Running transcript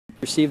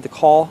Received a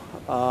call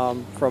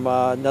from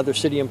another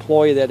city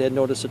employee that had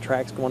noticed the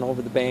tracks going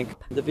over the bank.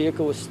 The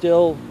vehicle was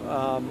still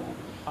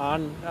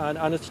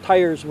on its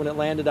tires when it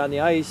landed on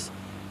the ice,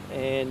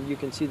 and you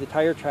can see the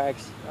tire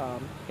tracks.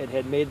 It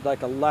had made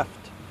like a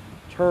left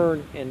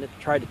turn and it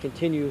tried to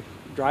continue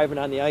driving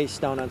on the ice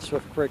down on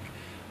Swift Creek.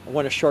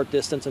 Went a short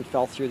distance and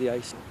fell through the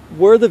ice.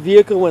 Where the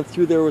vehicle went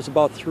through there was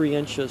about 3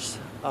 inches.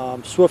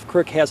 Swift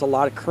Creek has a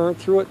lot of current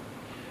through it,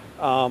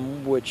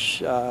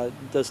 which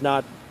does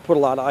not put a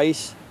lot of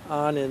ice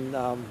on,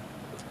 and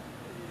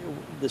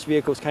this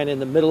vehicle was kind of in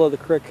the middle of the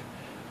creek,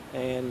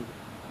 and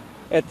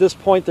at this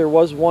point there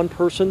was one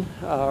person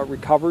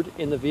recovered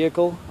in the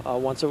vehicle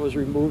once it was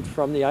removed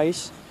from the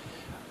ice.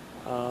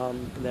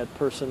 And that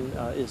person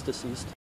is deceased.